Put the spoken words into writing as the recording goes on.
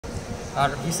আর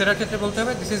ভিসেরার ক্ষেত্রে বলতে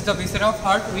হবে this is the viscera of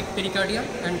heart with pericardium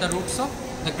and the roots of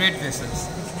the great vessels.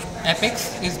 Apex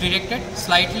is directed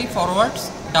slightly forwards,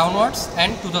 downwards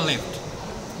and to the left.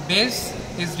 Base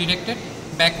is directed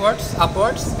backwards,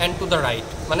 upwards and to the right.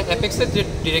 মানে অ্যাপেক্সের যে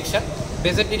direction,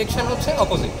 বেসের direction হচ্ছে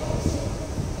opposite.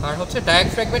 আর হচ্ছে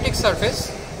ডায়াফ্র্যাগমেটিক surface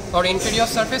or inferior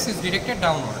surface is directed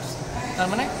downwards. তার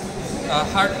মানে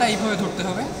হার্টটা এইভাবে ধরতে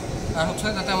হবে, আর হচ্ছে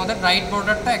যাতে আমাদের রাইট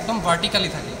বর্ডারটা একদম ভার্টিক্যালি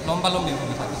থাকে,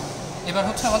 লম্বালম্বিভাবে থাকে। এবার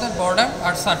হচ্ছে আমাদের বর্ডার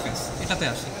আর সারফেস, এটাতে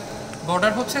আসি।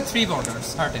 বর্ডার হচ্ছে 3 বর্ডার্স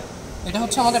হার্টের। এটা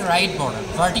হচ্ছে আমাদের রাইট বর্ডার,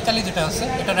 ভার্টিক্যালি যেটা আছে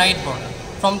এটা right border,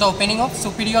 from the opening of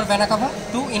superior vena CAVA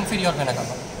two inferior vena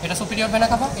CAVA. এটা সুপিরিয়র ভেনা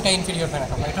কাভা, এটা ইনফিরিয়র ভেনা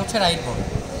কাভা, এটা হচ্ছে রাইট বর্ডার।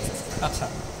 আচ্ছা,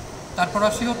 তারপর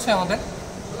আসি হচ্ছে আমাদের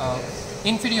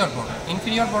ইনফিরিয়র বর্ডার।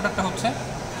 ইনফিরিয়র বর্ডারটা হচ্ছে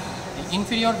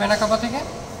ইনফিরিয়র ভেনা কাভা থেকে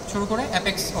শুরু করে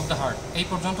অ্যাপেক্স অফ দ্য হার্ট এই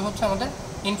পর্যন্ত হচ্ছে আমাদের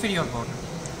ইনফিরিয়র বর্ডার।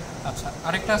 আচ্ছা,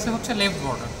 আরেকটা আছে হচ্ছে লেফট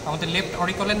বর্ডার। আমাদের লেফট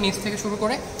অরিকলের নিচ থেকে শুরু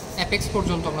করে অ্যাপেক্স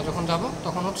পর্যন্ত আমরা যখন যাব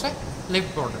তখন হচ্ছে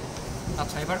লেফট বর্ডার।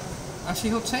 আচ্ছা, এবার আসি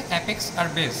হচ্ছে অ্যাপেক্স আর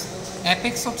বেস।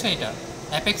 অ্যাপেক্স হচ্ছে এটা,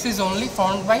 apex is only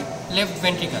formed by left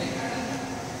ventricle.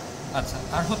 আচ্ছা,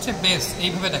 আর হচ্ছে বেস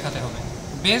এইভাবে দেখাতে হবে।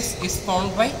 Base is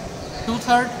formed by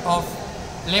 2/3 of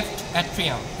left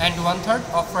atrium and 1/3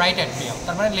 of right atrium.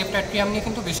 তার মানে লেফট অ্যাট্রিয়াম নিয়ে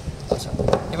কিন্তু বেশি। আচ্ছা,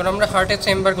 এবার আমরা হার্টের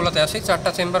চেম্বারগুলোতে আসি।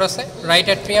 4টা চেম্বার আছে, right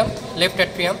atrium, left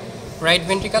atrium, right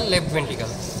ventricle, left ventricle.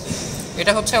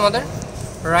 এটা হচ্ছে আমাদের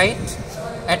রাইট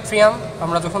অ্যাট্রিয়াম।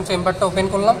 আমরা যখন চেম্বারটা ওপেন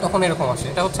করলাম তখন এরকম আসে।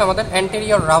 এটা হচ্ছে আমাদের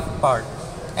anterior rough part,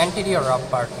 anterior rough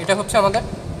part. এটা হচ্ছে আমাদের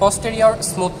posterior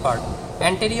smooth part.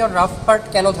 Anterior rough part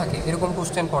কেন থাকে এরকম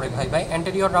কোশ্চেন পড়ে ভাই।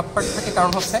 অ্যান্টেরিয়র রাফ পার্ট থাকে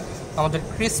কারণ হচ্ছে আমাদের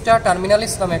ক্রিস্টা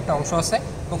টার্মিনালিস নামে একটা অংশ আছে,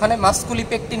 ওখানে মাসকুলি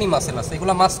পেকটিনি মাসেল আছে,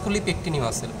 এগুলো মাসকুলি পেকটিনি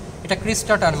মাসেল। এটা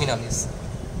ক্রিস্টা টার্মিনালিস।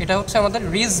 এটা হচ্ছে আমাদের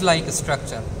রিজ লাইক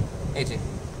স্ট্রাকচার। এই যে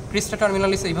ক্রিস্টা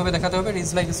টার্মিনালিস এইভাবে দেখাতে হবে,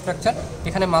 রিজ লাইক স্ট্রাকচার।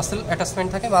 এখানে মাসেল অ্যাটাচমেন্ট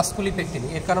থাকে, মাসকুলি পেকটিনি,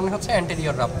 এর কারণে হচ্ছে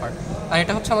অ্যান্টেরিয়র রাফ পার্ট। আর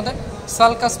এটা হচ্ছে আমাদের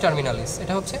সালকাস টার্মিনালিস,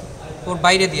 এটা হচ্ছে ওর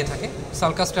বাইরে দিয়ে থাকে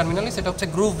সালকাস টার্মিনালিস। এটা হচ্ছে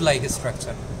গ্রুভ লাইক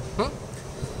স্ট্রাকচার।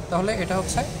 তাহলে এটা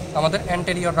হচ্ছে আমাদের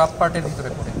অ্যান্টেরিয়র রাফ পার্টের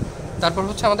ভিতরে পড়ে। তারপর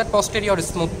হচ্ছে আমাদের পস্টেরিয়র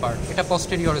স্মুথ পার্ট। এটা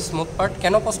পস্টেরিয়র স্মুথ পার্ট।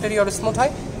 কেন পস্টেরিয়র স্মুথ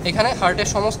হয়? এখানে হার্টের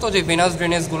সমস্ত যে ভেনাস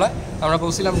ড্রেনেজগুলো আমরা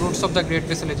বলছিলাম রুটস অফ দ্য গ্রেট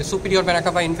ভেসেলে, যে superior vena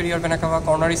CAVA, inferior vena CAVA,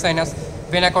 কর্নারি sinus,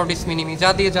 vena কর্ডিস মিনিমি, যা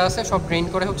দিয়ে যা আছে সব ড্রেন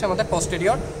করে হচ্ছে আমাদের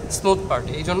পস্টেরিয়র স্মুথ পার্ট।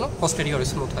 এই জন্য পস্টেরিয়র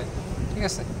স্মুথ হয়, ঠিক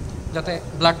আছে, যাতে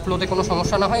ব্লাড ফ্লোতে কোনো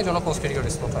সমস্যা না হয়, এই জন্য পস্টেরিয়র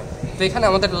স্মুথ হয়। তো এখানে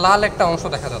আমাদের লাল একটা অংশ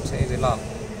দেখা যাচ্ছে, এই যে লাল,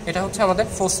 এটা হচ্ছে আমাদের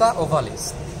ফোসা ওভালিস।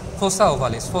 ফোসা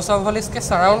ওভালিস, ফোসা ওভালিসকে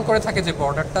সারাউন্ড করে থাকে যে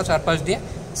বর্ডারটা চারপাশ দিয়ে,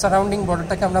 সারাউন্ডিং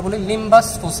বর্ডারটাকে আমরা বলি লিম্বাস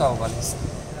ফোসা ওভালিস।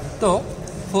 তো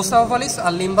ফোসা ওভালিস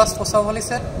আর লিম্বাস ফোসা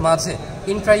ওভালিসের মাঝে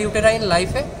ইন্ট্রাইউটেরাইন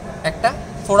লাইফে একটা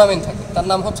ফোরামেন থাকে, তার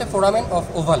নাম হচ্ছে ফোরামেন অফ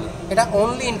ওভালি। এটা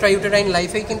অনলি ইন্ট্রাইউটেরাইন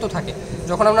লাইফেই কিন্তু থাকে।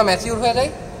 যখন আমরা ম্যাচিউর হয়ে যাই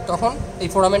তখন এই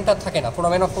ফোরামেনটা থাকে না,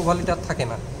 ফোরামেন অফ ওভালিটা থাকে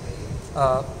না,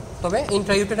 তবে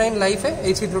ইন্ট্রাইউটেরাইন লাইফে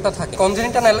এই ছিদ্রটা থাকে।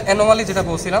 কনজেনিটাল অ্যানোমালি যেটা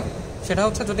বলছিলাম সেটা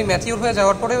হচ্ছে যদি ম্যাচিউর হয়ে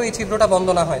যাওয়ার পরেও এই ছিদ্রটা বন্ধ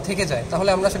না হয়, থেকে যায়, তাহলে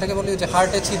আমরা সেটাকে বলি যে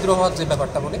হার্টে ছিদ্র হওয়ার যে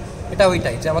ব্যাপারটা বলি, এটা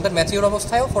ওইটাই, যে আমাদের ম্যাচিউর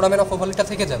অবস্থায়ও ফোরামেন অফ ওভালিটা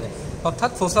থেকে যাবে,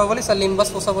 অর্থাৎ ফোসা ওভালিস আর লিম্বাস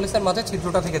ফোসা ওভালিসের মাঝে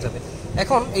ছিদ্রটা থেকে যাবে।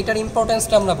 এখন এইটার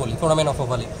ইম্পর্টেন্সটা আমরা বলি ফোরামেন অফ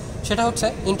ওভালি। সেটা হচ্ছে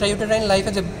ইন্ট্রাইউটেরাইন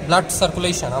লাইফে যে ব্লাড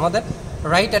সার্কুলেশন, আমাদের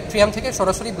রাইট অ্যাট্রিয়াম থেকে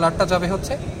সরাসরি ব্লাডটা যাবে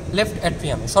হচ্ছে লেফট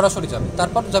অ্যাট্রিয়ামে, সরাসরি যাবে,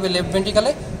 তারপর যাবে লেফট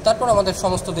ভেন্ট্রিকালে, তারপর আমাদের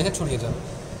সমস্ত দেহে ছড়িয়ে যাবে,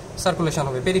 সার্কুলেশন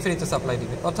হবে, পেরিফেরিতে সাপ্লাই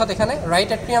দিবে। অর্থাৎ এখানে রাইট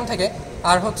অ্যাট্রিয়াম থেকে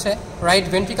আর হচ্ছে রাইট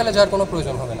ভেন্ট্রিকালে যাওয়ার কোনো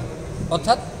প্রয়োজন হবে না,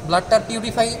 অর্থাৎ ব্লাডটার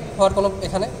পিউরিফাই হওয়ার কোনো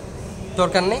এখানে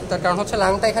দরকার নেই। তার কারণ হচ্ছে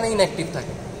লাংটা এখানে ইনঅ্যাক্টিভ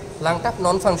থাকে, লাংটা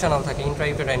নন ফাংশনাল থাকে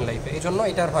ইন্ট্রাইউটেরাইন লাইফে, এই জন্য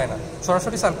এটা আর হয় না।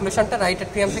 সরাসরি সার্কুলেশনটা রাইট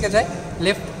অ্যাট্রিয়াম থেকে যায়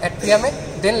লেফট অ্যাট্রিয়ামে,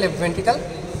 দেন লেফট ভেন্ট্রিকাল,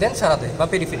 দেন সারা দেহ বা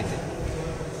পেরিফেরিতে।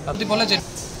 আপনি বলে যে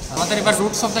আমাদের এবার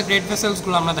রুটস অফ দ্য গ্রেট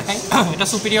ভেসেলসগুলো আমরা দেখাই। এটা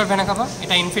সুপিরিয়র ভেনা কাভা,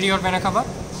 এটা ইনফেরিয়র ভেনা কাভা,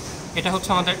 এটা হচ্ছে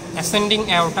আমাদের অ্যাসেন্ডিং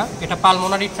অ্যাওর্টা, এটা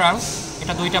পালমোনারি ট্রাঙ্ক,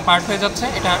 এটা দুইটা পার্ট হয়ে যাচ্ছে।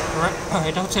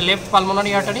 এটা হচ্ছে লেফট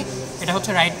পালমোনারি আর্টারি, এটা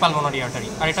হচ্ছে রাইট পালমোনারি আর্টারি,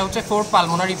 আর এটা হচ্ছে 4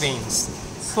 পালমোনারি ভেইনস,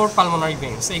 4 পালমোনারি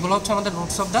ভেইনস। এইগুলো হচ্ছে আমাদের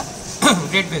roots of the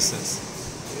great vessels.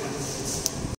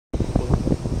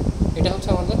 এটা হচ্ছে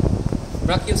আমাদের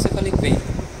ব্রাকিওসেফালিক ভেইন।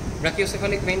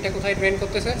 ব্রাকিওসেফালিক ভেইনটা কোথায় ড্রেন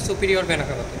করতেছে? Superior vena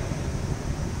কাভাতে,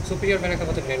 superior vena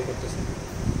কাভাতে drain করতেছে।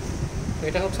 তো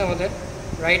এটা হচ্ছে আমাদের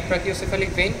রাইট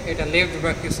ব্রাকিওসেফালিক ভেইন, এটা লেফট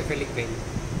ব্রাকিওসেফালিক ভেইন,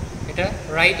 এটা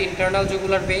রাইট ইন্টারনাল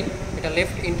জুগুলার ভেইন, এটা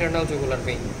left internal jugular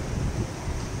vein.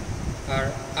 R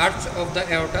arch of the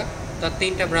aorta, তার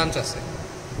 3টা ব্রাঞ্চ আছে,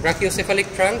 brachiocephalic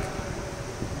trunk,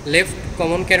 left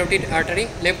common carotid artery,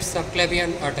 left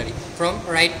subclavian artery, from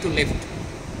right to left.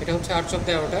 এটা হচ্ছে arch of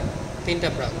the অ্যাওর্টার 3টা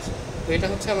branch. তো এটা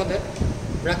হচ্ছে আমাদের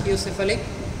ব্রাকিওসেফালিক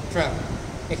ট্রাঙ্ক।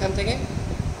 এখান থেকে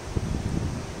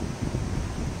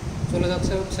চলে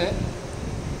যাচ্ছে হচ্ছে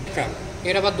ট্রাঙ্ক,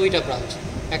 এর আবার 2টা ব্রাঞ্চ,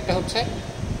 একটা হচ্ছে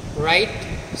রাইট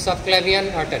সাবক্লাভিয়ান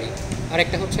আর্টারি, আর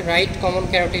একটা হচ্ছে রাইট কমন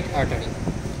ক্যারোটিড আর্টারি।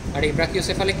 আর এই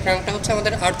ব্রাকিওসেফালিক ট্রাঙ্কটা হচ্ছে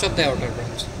আমাদের arch of the outer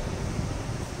branch.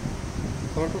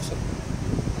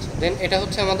 দেন এটা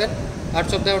হচ্ছে আমাদের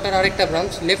আর্চ অফ দ্য আউটার আরেকটা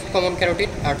branch, left common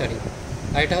carotid artery,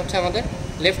 আর এটা হচ্ছে আমাদের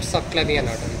লেফট সাবক্লাভিয়ান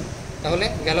আর্টারি। তাহলে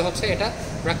গেল হচ্ছে এটা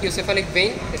ব্রাকিওসেফালিক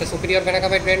ভেইন, এটা সুপিরিয়র ভেনা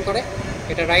কাভায় ড্রেন করে,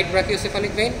 এটা রাইট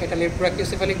ব্রাকিওসেফালিক ভেইন, এটা লেফট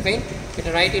ব্রাকিওসেফালিক ভেইন, এটা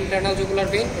রাইট ইন্টারনাল জুগুলার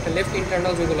ভেইন, এটা left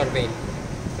internal jugular vein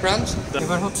branch.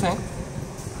 এবার হচ্ছে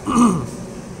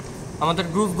আমাদের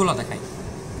গ্রুপগুলো দেখাই।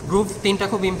 গ্রুপ তিনটা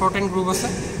খুব ইম্পর্টেন্ট গ্রুপ আছে।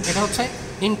 এটা হচ্ছে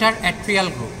inter atrial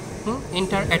group,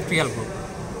 inter atrial group.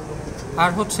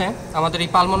 আর হচ্ছে আমাদের এই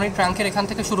পালমোনারি ট্রাঙ্কের এখান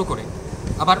থেকে শুরু করে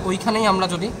আবার ওইখানেই আমরা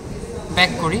যদি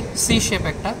ব্যাক করি, সি শেপ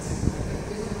একটা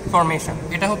ফরমেশন,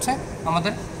 এটা হচ্ছে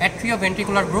আমাদের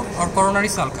atrioventricular group or coronary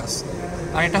sulcus.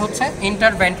 আর এটা হচ্ছে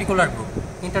ইন্টারভেন্ট্রিকুলার গ্রুপ,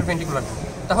 ইন্টারভেন্ট্রিকুলার গ্রুপ।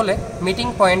 তাহলে meeting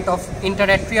point of inter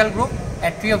atrial group,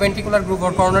 atrioventricular group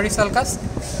or coronary sulcus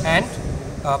and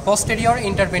posterior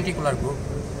interventricular group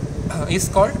is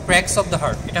called cracks of the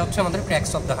heart. এটা হচ্ছে আমাদের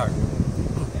cracks of the heart.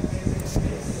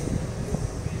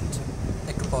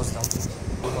 একটু pause দাও।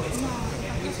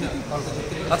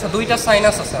 আচ্ছা, দুইটা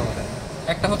সাইনাস আছে আমাদের,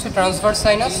 একটা হচ্ছে ট্রান্সভার্স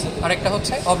সাইনাস আর একটা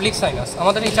হচ্ছে অবলিক সাইনাস।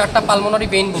 আমাদের এই চারটা পালমোনারি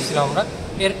ভেইন বলছিলাম আমরা,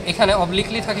 এর এখানে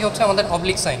অবলিকলি থাকে হচ্ছে আমাদের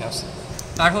অবলিক সাইনাস।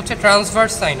 আর হচ্ছে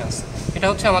ট্রান্সভার্স সাইনাস, এটা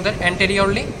হচ্ছে আমাদের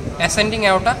anteriorly ascending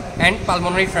aorta and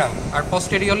pulmonary trunk, R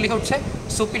posteriorly হচ্ছে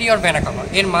সুপিরিয়র ভেনা কাভা।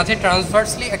 এর মাঝে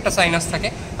ট্রান্সভার্সলি একটা সাইনাস থাকে,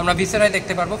 আমরা ভিসেরায়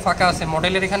দেখতে পারবো, ফাঁকা আছে,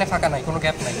 মডেলের এখানে ফাঁকা নাই, কোনো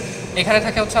গ্যাপ নাই। এখানে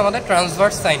থাকে হচ্ছে আমাদের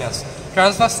ট্রান্সভার্স সাইনাস।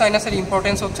 ট্রান্সভার্স সাইনাসের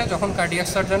ইম্পর্টেন্স হচ্ছে যখন কার্ডিয়াক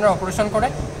সার্জনরা অপারেশন করে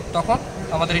তখন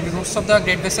আমাদের এই রুটস অফ দ্য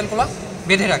গ্রেট ভেসেলগুলো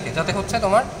বেঁধে রাখে, যাতে হচ্ছে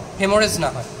তোমার হেমোরেজ না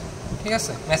হয়, ঠিক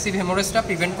আছে? ম্যাসিভ হেমোরেজটা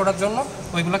প্রিভেন্ট করার জন্য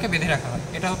ওইগুলোকে বেঁধে রাখা হয়।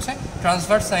 এটা হচ্ছে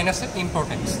ট্রান্সভার্স সাইনাসের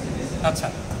ইম্পর্টেন্স। আচ্ছা,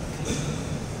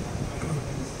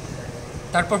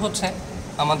 তারপর হচ্ছে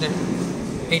আমাদের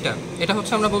এটা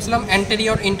হচ্ছে আমরা বলছিলাম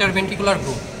অ্যান্টেরিয়র ইন্টারভেন্ট্রিকুলার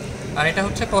গ্রুপ, আর এটা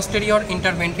হচ্ছে পস্টেরিয়র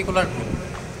ইন্টারভেন্ট্রিকুলার গ্রুপ।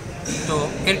 তো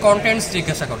এর কন্টেন্টস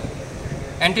জিজ্ঞাসা করে।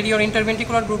 অ্যান্টেরিয়র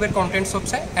ইন্টারভেন্ট্রিকুলার গ্রুপের কন্টেন্টস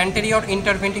হচ্ছে anterior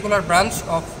interventricular branch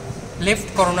of left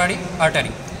coronary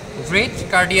artery, great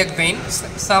cardiac vein,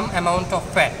 some amount of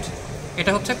fat.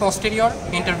 এটা হচ্ছে পস্টেরিয়র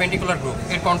ইন্টারভেন্ট্রিকুলার গ্রুপ,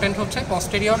 এর কন্টেন্ট হচ্ছে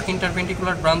posterior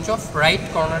interventricular branch of right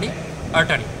coronary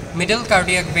artery, middle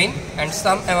cardiac vein and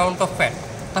some amount of fat.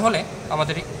 তাহলে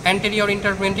আমাদের anterior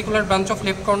interventricular branch of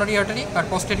left coronary artery R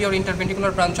posterior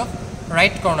interventricular branch of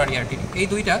right coronary artery, এই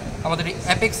দুইটা আমাদের এই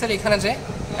অ্যাপেক্সের এখানে যে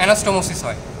anastomosis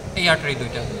হয়, এই আর্টারি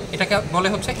দুইটা, এটাকে বলে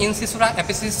হচ্ছে ইনসিসুরা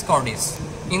এপিসিস কর্ডিস,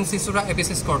 ইনসিসুরা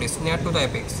এপিসিস কর্ডিস নিয়ার টু দ্য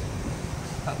অ্যাপেক্স।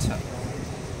 আচ্ছা,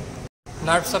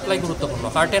 নার্ভ সাপ্লাই গুরুত্বপূর্ণ।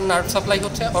 হার্টের নার্ভ সাপ্লাই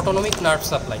হচ্ছে অটোনমিক নার্ভ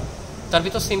সাপ্লাই, তার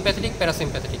ভিতর সিম্প্যাথেটিক,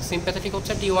 প্যারাসিম্প্যাথেটিক। সিম্প্যাথেটিক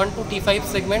হচ্ছে T1 to T5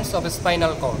 segments of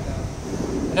spinal cord,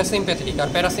 এটা সিম্প্যাথেটিক। আর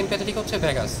প্যারাসিম্প্যাথেটিক হচ্ছে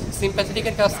ভেগাস।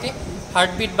 সিম্প্যাথেটিকের কাজ কি?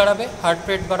 হার্টবিট বাড়াবে, হার্ট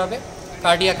রেট বাড়াবে,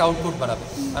 কার্ডিয়াক আউটপুট বাড়াবে।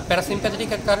 আর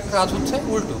প্যারাসিম্প্যাথেটিকের কাজ হচ্ছে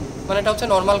উল্টো, মানে এটা হচ্ছে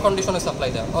নর্মাল কন্ডিশনে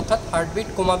সাপ্লাই দেওয়া, অর্থাৎ হার্টবিট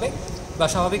কমাবে বা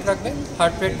স্বাভাবিক রাখবে,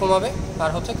 হার্ট রেট কমাবে,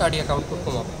 আর হচ্ছে কার্ডিয়াক আউটপুট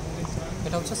কমাবে।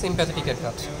 এটা হচ্ছে সিম্প্যাথেটিকের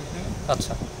কাজ।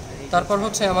 আচ্ছা, তারপর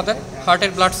হচ্ছে আমাদের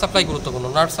হার্টের ব্লাড সাপ্লাই গুরুত্বপূর্ণ।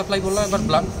 নার্ভ সাপ্লাই বললাম, এবার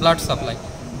ব্লাড সাপ্লাই।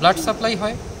 ব্লাড সাপ্লাই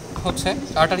হয় হচ্ছে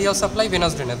আর্টারিয়াল সাপ্লাই,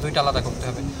 ভেনাস ড্রেনের, দুইটা আলাদা করতে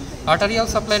হবে। আর্টারিয়াল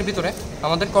সাপ্লাইয়ের ভিতরে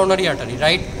আমাদের coronary artery,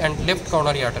 right and left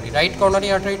coronary artery. Right coronary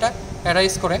আর্টারিটা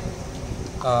arise করে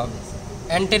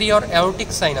অ্যান্টেরিয়র অ্যাওরটিক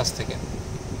সাইনাস থেকে,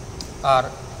 আর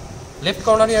লেফট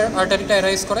করোনারি আর্টারিটা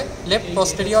অ্যারাইজ করে লেফট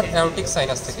পস্টেরিয়র অ্যাওরটিক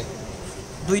সাইনাস থেকে।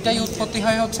 দুইটাই উৎপত্তি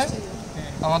হয় হচ্ছে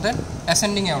আমাদের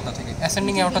অ্যাসেন্ডিং অ্যাওর্টা থেকে।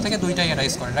 অ্যাসেন্ডিং অ্যাওর্টা থেকে দুইটাই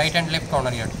অ্যারাইজ করে, right and left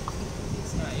coronary artery.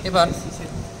 এবার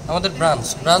আমাদের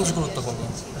ব্রাঞ্চ গুরুত্বপূর্ণ।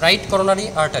 রাইট করোনারি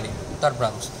আর্টারি, তার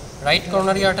ব্রাঞ্চ। রাইট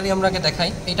করোনারি আর্টারি আমরা আগে দেখাই,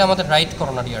 এটা আমাদের রাইট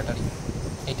করোনারি আর্টারি,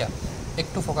 এটা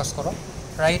একটু ফোকাস করো,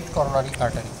 রাইট করোনারি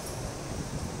আর্টারি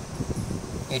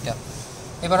এটা।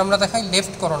 এবার আমরা দেখাই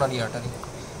লেফট করোনারি আর্টারি,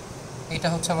 এটা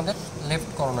হচ্ছে আমাদের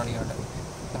left coronary artery,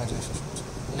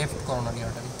 left coronary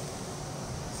artery,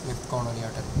 left coronary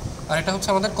artery. আর এটা হচ্ছে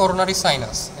আমাদের করোনারি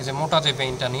সাইনাস, এই যে মোটা যে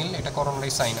ভেইনটা নীল, এটা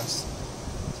করোনারি সাইনাস,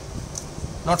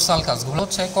 নট সালকাস। গুলো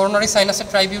হচ্ছে করোনারি সাইনাসের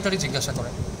ট্রাইবিউটারি জিজ্ঞাসা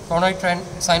করে।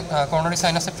 করোনারি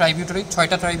সাইনাসের ট্রাইবিউটারি,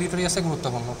 6টা ট্রাইবিউটারি আছে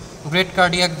গুরুত্বপূর্ণ। Great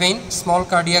cardiac vein, small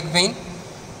cardiac vein,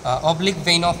 oblique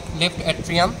vein of left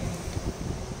atrium,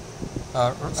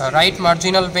 right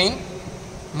marginal vein,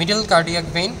 middle cardiac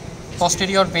vein,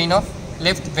 posterior vein of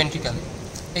left ventricle.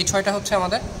 এই 6টা হচ্ছে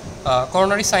আমাদের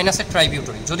করোনারি সাইনাসের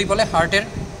ট্রাইবিউটারি। যদি বলে হার্টের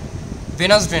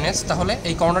ভেনাস ড্রেনেজ, তাহলে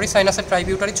এই করোনারি সাইনাসের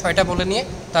ট্রাইবিউটারি 6টা বলে নিয়ে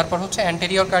তারপর হচ্ছে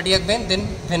অ্যান্টেরিয়র কার্ডিয়াক ভেইন, দেন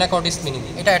ভেনা কর্ডিস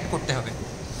মিনিমি, এটা অ্যাড করতে হবে।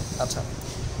 আচ্ছা,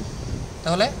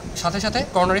 তাহলে সাথে সাথে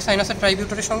করোনারি সাইনাসের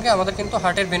ট্রাইবিউটারির সঙ্গে আমাদের কিন্তু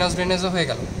হার্টের ভেনাস ড্রেনেজও হয়ে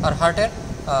গেল। আর হার্টের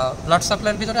ব্লাড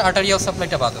সাপ্লাইয়ের ভিতরে আর্টারিয়াল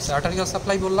সাপ্লাইটা বাদ আছে। আর্টারিয়াল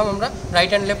সাপ্লাই বললাম আমরা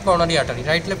right and left কর্নারি artery.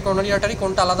 Right left কর্নারি artery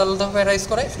কোনটা আলাদা আলাদাভাবে রাইজ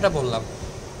করে সেটা বললাম।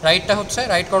 রাইটটা হচ্ছে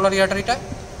right কর্নারি আর্টারিটা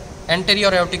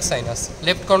anterior aortic sinus,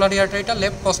 left কর্নারি আর্টারিটা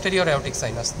left posterior aortic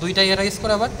sinus, দুইটাই রাইজ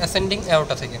করে আবার অ্যাসেন্ডিং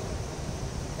অ্যাওটা থেকে।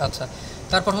 আচ্ছা,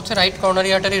 তারপর হচ্ছে রাইট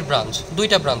কর্নারি আর্টারির ব্রাঞ্চ,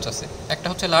 দুইটা ব্রাঞ্চ আছে, একটা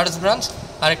হচ্ছে লার্জ ব্রাঞ্চ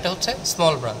আর একটা হচ্ছে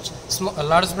স্মল ব্রাঞ্চ।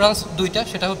 লার্জ ব্রাঞ্চ দুইটা,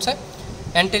 সেটা হচ্ছে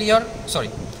anterior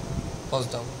pause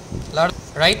down.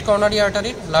 Right কর্নারি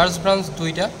আর্টারির large branch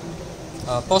দুইটা,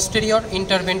 পস্টেরিয়র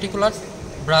ইন্টারভেন্টিকুলার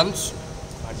ব্রাঞ্চ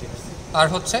আর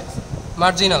হচ্ছে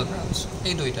মার্জিনাল ব্রাঞ্চ,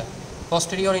 এই দুইটা,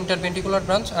 পস্টেরিয়র ইন্টারভেন্টিকুলার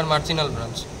ব্রাঞ্চ আর মার্জিনাল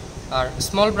ব্রাঞ্চ। আর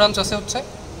স্মল ব্রাঞ্চ আছে হচ্ছে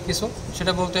কিছু,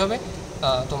 সেটা বলতে হবে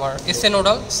তোমার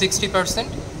এসেনোডাল 60%,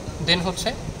 দেন হচ্ছে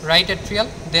রাইট অ্যাট্রিয়াল,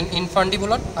 দেন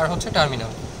ইনফান্ডিবুলার আর হচ্ছে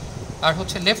টার্মিনাল। আর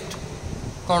হচ্ছে লেফট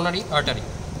কর্নারি আর্টারি,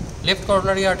 লেফট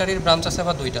কর্নারি আর্টারির ব্রাঞ্চ আছে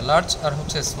আবার দুইটা, লার্জ আর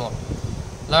হচ্ছে স্মল।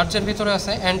 লার্জের ভিতরে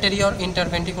আছে anterior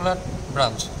ইন্টারভেন্টিকুলার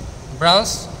branch, branch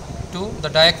to the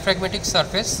ডায়াফ্র্যাগমেটিক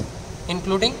surface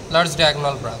including large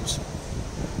diagonal branch,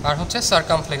 আর হচ্ছে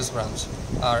সার্কামফ্লেক্স ব্রাঞ্চ।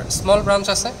 আর স্মল ব্রাঞ্চ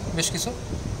আছে বেশ কিছু,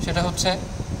 সেটা হচ্ছে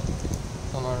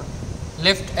তোমার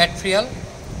লেফট অ্যাট্রিয়াল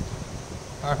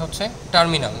আর হচ্ছে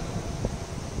টার্মিনাল,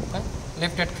 হ্যাঁ,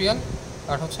 লেফট অ্যাট্রিয়াল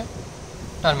আর হচ্ছে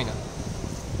টার্মিনাল।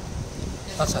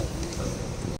 আচ্ছা,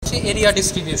 area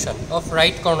distribution of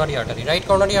right কর্নারি artery. Right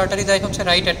কর্নারি artery যায় হচ্ছে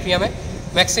রাইট অ্যাট্রিয়ামে,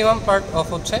 ম্যাক্সিমাম পার্ট অফ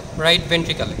হচ্ছে right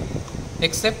ভেন্ট্রিকালে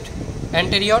except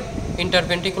anterior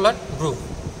ইন্টারভেন্টিকুলার group,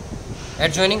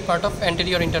 adjoining part of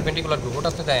anterior ইন্টারভেন্টিকুলার group,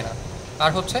 ওটাতে দেয় না।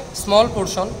 আর হচ্ছে small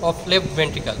portion of left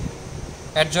ventricle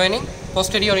adjoining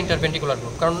posterior ইন্টারভেন্টিকুলার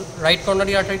group, কারণ রাইট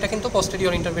কর্নারি আর্টারিটা কিন্তু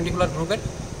পস্টেরিয়র ইন্টারভেন্টিকুলার গ্রুপের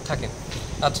থাকে।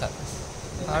 আচ্ছা,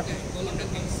 আর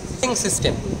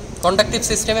সিস্টেম, কন্ডাক্টিভ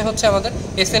সিস্টেমে হচ্ছে আমাদের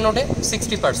এসএনোডে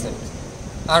 60%,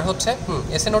 আর হচ্ছে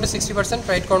এসএনোডে 60%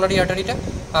 রাইট কর্নারি আর্টারিটা,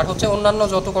 আর হচ্ছে অন্যান্য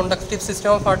যত কন্ডাক্টিভ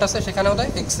সিস্টেম অফ পার্ট আছে সেখানেও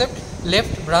দেয় এক্সেপ্ট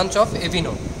লেফট ব্রাঞ্চ অফ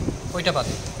এভিনো, ওইটা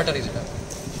বাদে আর্টারি যেটা।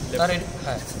 তার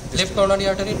হ্যাঁ, left কর্নারি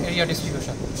আর্টারির area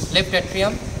distribution, left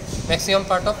atrium maximum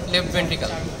part of left ventricle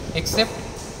except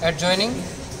adjoining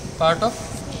part of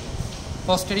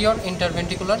posterior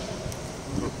ইন্টারভেন্টিকুলার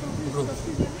group.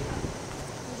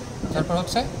 তারপর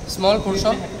হচ্ছে small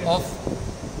portion of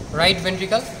right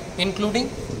ventricle including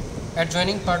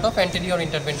adjoining part of anterior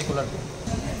interventricular group.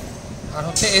 আর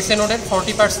হচ্ছে এসএনোডের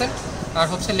 40%, আর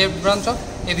হচ্ছে left branch of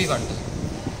AV bundle.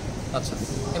 আচ্ছা,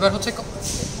 এবার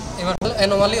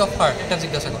anomaly of heart, এটা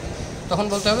জিজ্ঞাসা করে, তখন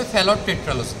বলতে হবে ফ্যালর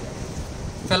টেট্রালজি।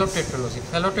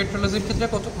 ফ্যালর টেট্রালজির ক্ষেত্রে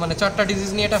মানে 4টা ডিজিজ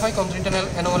নিয়ে এটা হয় কনজেনিটাল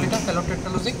অ্যানোমালিটা, ফ্যালর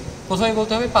টেট্রালজি। প্রথমেই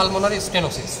বলতে হবে পালমোনারি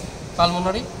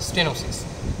স্টেনোসিস,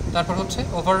 তারপর হচ্ছে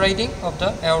overriding of the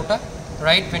aorta,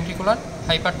 right ventricular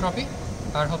hypertrophy,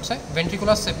 আর হচ্ছে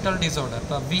ভেন্ট্রিকুলার সেপ্টাল ডিসঅর্ডার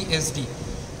বা ভিএসডি।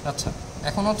 আচ্ছা,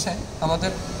 এখন হচ্ছে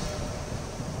আমাদের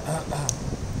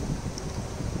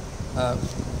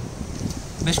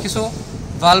বেশ কিছু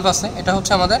ভালভ আছে, এটা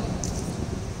হচ্ছে আমাদের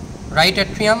রাইট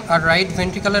অ্যাট্রিয়াম আর রাইট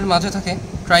ভেন্ট্রিকালের মাঝে থাকে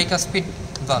ট্রাইকাসপিড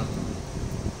ভালভ,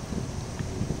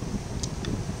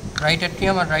 রাইট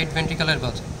অ্যাট্রিয়াম আর রাইট ভেন্ট্রিকালের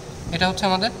মাঝে, এটা হচ্ছে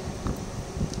আমাদের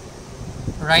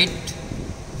রাইট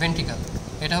ভেন্ট্রিকাল,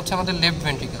 এটা হচ্ছে আমাদের লেফট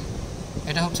ভেন্ট্রিকাল,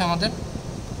 এটা হচ্ছে আমাদের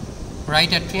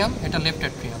রাইট অ্যাট্রিয়াম, এটা লেফট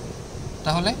অ্যাট্রিয়াম।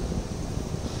 তাহলে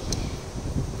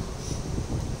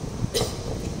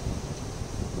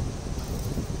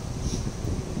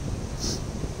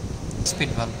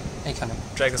স্পিড ভালভ এইখানে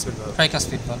ট্রাইকাসপিড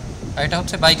ভালভ, আর এটা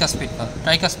হচ্ছে বাইকাসপিড ভালভ।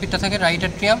 ট্রাইকাসপিডটা থাকে রাইট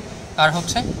অ্যাট্রিয়াম আর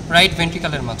হচ্ছে রাইট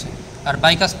ভেন্ট্রিকালের মাঝে, আর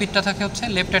বাইকাসপিডটা থাকে হচ্ছে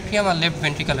লেফট অ্যাট্রিয়াম আর লেফট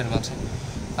ভেন্ট্রিকালের মাঝে।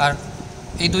 আর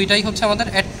এই দুইটাই হচ্ছে আমাদের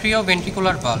অ্যাট্রিও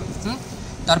ভেন্ট্রিকুলার ভালভ।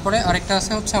 তারপরে আরেকটা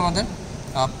আছে হচ্ছে আমাদের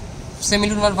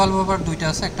সেমিলুনার ভালভ, আবার দুইটা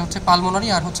আছে, একটা হচ্ছে পালমোনারি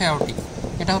আর হচ্ছে অ্যাওর্টিক।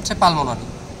 এটা হচ্ছে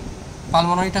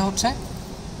পালমোনারিটা হচ্ছে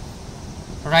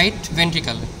রাইট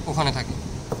ভেন্ট্রিকালে ওখানে থাকে,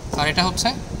 আর এটা হচ্ছে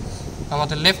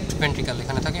আমাদের লেফট ভেন্ট্রিকাল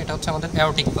এখানে থাকে, এটা হচ্ছে আমাদের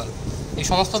অ্যাওর্টিক ভালভ। এই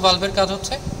সমস্ত ভালভের কাজ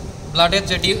হচ্ছে ব্লাডের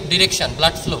যে ডিরেকশন,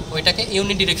 ব্লাড ফ্লো, ওইটাকে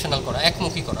ইউনিডিরেকশনাল করা,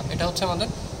 একমুখী করা, এটা হচ্ছে আমাদের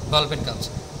ভালভের কাজ।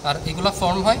 আর এগুলো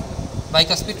ফর্ম হয়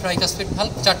বাইকাসপিড, ট্রাইকাসপিড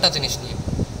ভালভ 4টা জিনিস নিয়ে,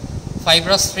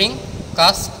 fibrous ring,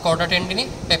 caste, Korda টেন্ডিনি,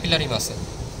 papillary muscle,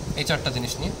 এই 4টা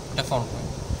জিনিস নিয়ে এটা ফর্ম হয়।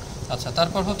 আচ্ছা,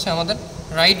 তারপর হচ্ছে আমাদের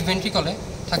রাইট ভেন্ট্রিকলে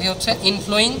থাকে হচ্ছে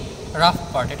ইনফ্লোয়িং রাফ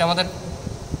পার্ট, এটা আমাদের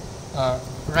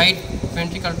রাইট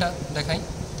ভেন্ট্রিকালটা দেখাই,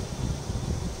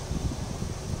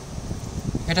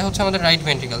 এটা হচ্ছে আমাদের রাইট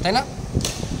ভেন্ট্রিকাল, তাই না?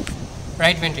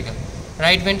 রাইট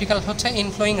ভেন্ট্রিকাল হচ্ছে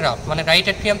ইনফ্লোয়িং রাফ, মানে রাইট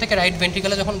অ্যাট্রিয়াম থেকে রাইট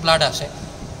ভেন্ট্রিকালে যখন ব্লাড আসে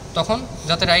তখন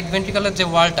যাতে রাইট ভেন্ট্রিকালের যে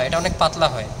ওয়ালটা, এটা অনেক পাতলা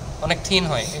হয়, অনেক থিন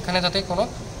হয়, এখানে যাতে কোনো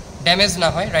ড্যামেজ না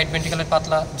হয় রাইট ভেন্ট্রিকালের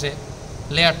পাতলা যে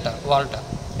লেয়ারটা, ওয়ালটা,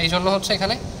 এই জন্য হচ্ছে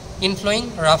এখানে ইনফ্লোয়িং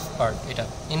রাফ পার্ট, এটা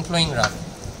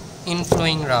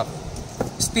ইনফ্লোয়িং রাফ।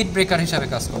 স্পিড ব্রেকার হিসাবে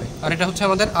কাজ করে। আর এটা হচ্ছে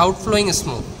আমাদের আউটফ্লোয়িং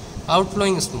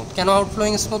স্মুথ। কেন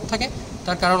আউটফ্লোয়িং স্মুথ থাকে?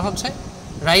 তার কারণ হচ্ছে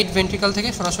রাইট ভেন্ট্রিকল থেকে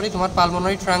সরাসরি তোমার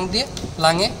পালমোনারি ট্রাঙ্ক দিয়ে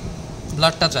লাঙে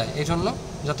ব্লাডটা যায়, এই জন্য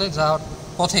যাতে যাওয়ার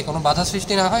পথে কোনো বাধা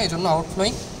সৃষ্টি না হয়, এই জন্য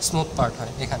আউটফ্লোয়িং স্মুথ পার্ট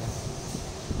হয় এখানে।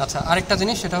 আচ্ছা, আরেকটা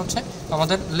জিনিস সেটা হচ্ছে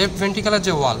আমাদের লেফট ভেন্ট্রিকলের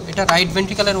যে ওয়াল, এটা রাইট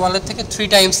ভেন্ট্রিকলের ওয়ালের থেকে 3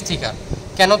 টাইমস থিকার।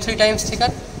 কেন 3 টাইমস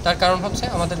থিকার? তার কারণ হচ্ছে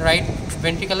আমাদের রাইট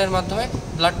ভেন্ট্রিকলের মাধ্যমে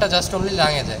ব্লাডটা জাস্ট অনলি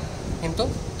লাঙে যায়, কিন্তু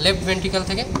লেফট ভেন্ট্রিকল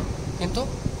থেকে কিন্তু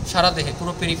সারা দেহে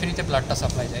পুরো পেরিফেরিতে ব্লাডটা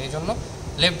সাপ্লাই যায়। এই জন্য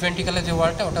লেফট ভেন্ট্রিকলের যে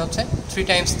ওয়ালটা ওটা হচ্ছে 3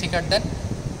 টাইমস থিকার দেন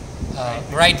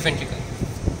রাইট ভেন্ট্রিকল।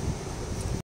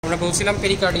 আমরা বলছিলাম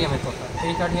পেরিকার্ডিয়ামের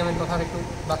কথা আর একটু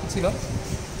বাকি ছিল।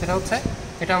 সেটা হচ্ছে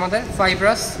এটা আমাদের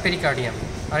ফাইব্রাস পেরিকার্ডিয়াম,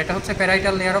 আর এটা হচ্ছে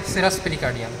parietal layer of serous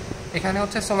pericardium. এখানে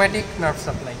হচ্ছে সোম্যাটিক নার্ভ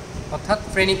সাপ্লাই, অর্থাৎ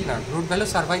phrenic nerve, root value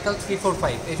cervical 3, 4,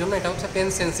 5, এই জন্য এটা হচ্ছে পেন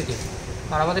সেন্সিটিভ।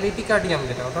 আর আমাদের এপিকার্ডিয়াম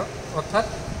যেটা অর্থাৎ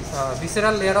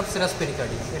visceral layer of serous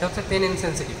pericardium, এটা হচ্ছে পেন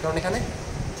ইনসেন্সিটিভ, কারণ এখানে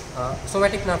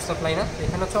সোম্যাটিক নার্ভ সাপ্লাই না,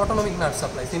 এখানে হচ্ছে autonomic nerve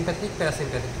supply, sympathetic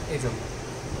parasympathetic, এই জন্য।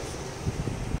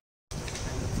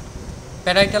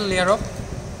 Parietal layer of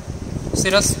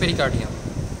serous pericardium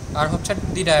আর হচ্ছে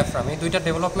দি ডায়াফ্রাম, এই দুইটা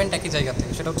ডেভেলপমেন্ট একই জায়গা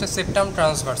থেকে, সেটা হচ্ছে সেপ্টাম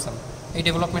ট্রান্সভার্সাম। এই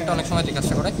ডেভেলপমেন্টটা অনেক সময়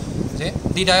জিজ্ঞাসা করে যে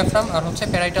দি ডায়াফ্রাম আর হচ্ছে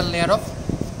parietal layer of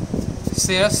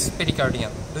serous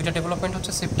pericardium, দুইটা ডেভেলপমেন্ট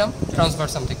হচ্ছে সেপ্টাম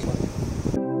ট্রান্সভার্সাম থেকে।